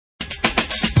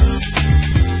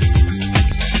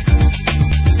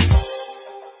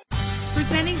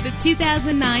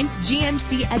2009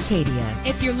 GMC Acadia.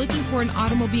 If you're looking for an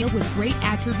automobile with great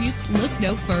attributes, look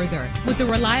no further. With a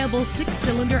reliable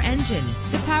 6-cylinder engine,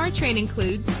 the powertrain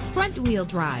includes front-wheel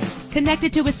drive,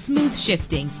 connected to a smooth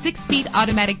shifting 6-speed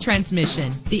automatic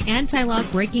transmission. The anti-lock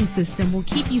braking system will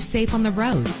keep you safe on the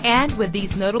road. And with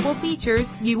these notable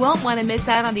features, you won't want to miss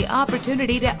out on the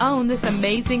opportunity to own this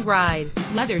amazing ride.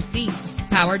 Leather seats,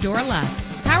 power door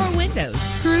locks, power windows,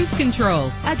 cruise control,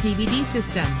 a DVD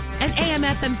system, an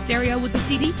AM/FM stereo with a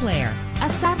CD player, a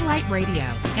satellite radio.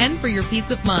 And for your peace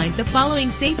of mind, the following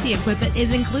safety equipment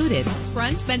is included: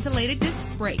 front ventilated disc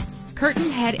brakes, curtain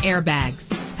head airbags,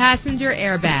 passenger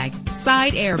airbag,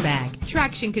 side airbag,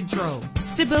 traction control,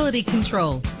 stability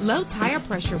control, low tire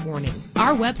pressure warning.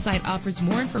 Our website offers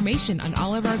more information on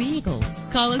all of our vehicles.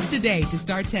 Call us today to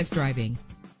start test driving.